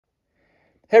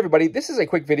Hey everybody, this is a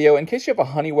quick video. In case you have a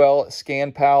Honeywell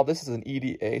Scanpal, this is an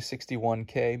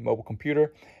EDA61K mobile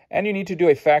computer, and you need to do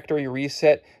a factory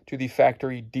reset to the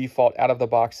factory default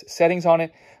out-of-the-box settings on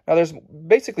it. Now there's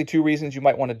basically two reasons you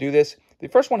might want to do this. The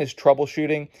first one is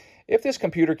troubleshooting. If this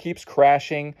computer keeps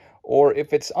crashing, or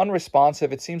if it's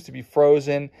unresponsive, it seems to be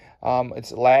frozen,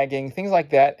 it's lagging, things like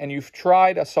that, and you've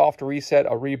tried a soft reset,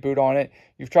 a reboot on it,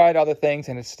 you've tried other things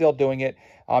and it's still doing it,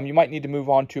 you might need to move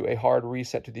on to a hard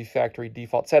reset to the factory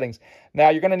default settings. Now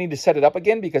you're going to need to set it up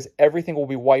again because everything will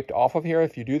be wiped off of here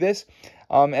if you do this,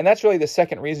 and that's really the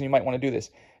second reason you might want to do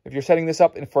this. If you're setting this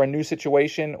up for a new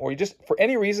situation, or you just for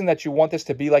any reason that you want this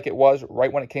to be like it was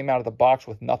right when it came out of the box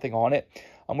with nothing on it,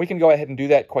 we can go ahead and do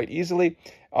that quite easily.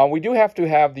 We do have to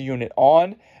have the unit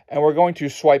on, and we're going to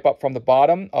swipe up from the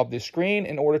bottom of the screen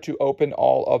in order to open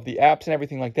all of the apps and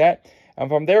everything like that. And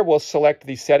from there, we'll select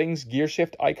the settings gear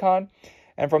shift icon.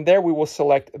 And from there, we will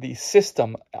select the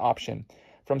system option.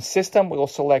 From system, we will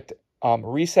select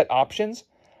reset options.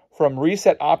 From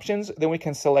reset options, then we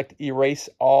can select erase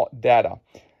all data.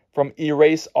 From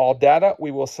erase all data,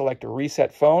 we will select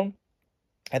reset phone.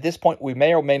 At this point, we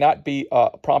may or may not be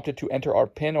prompted to enter our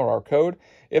PIN or our code.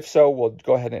 If so, we'll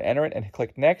go ahead and enter it and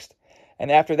click next.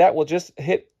 And after that, we'll just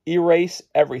hit erase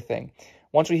everything.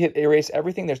 Once we hit erase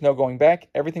everything, there's no going back.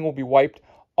 Everything will be wiped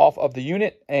off of the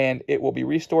unit, and it will be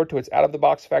restored to its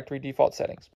out-of-the-box factory default settings.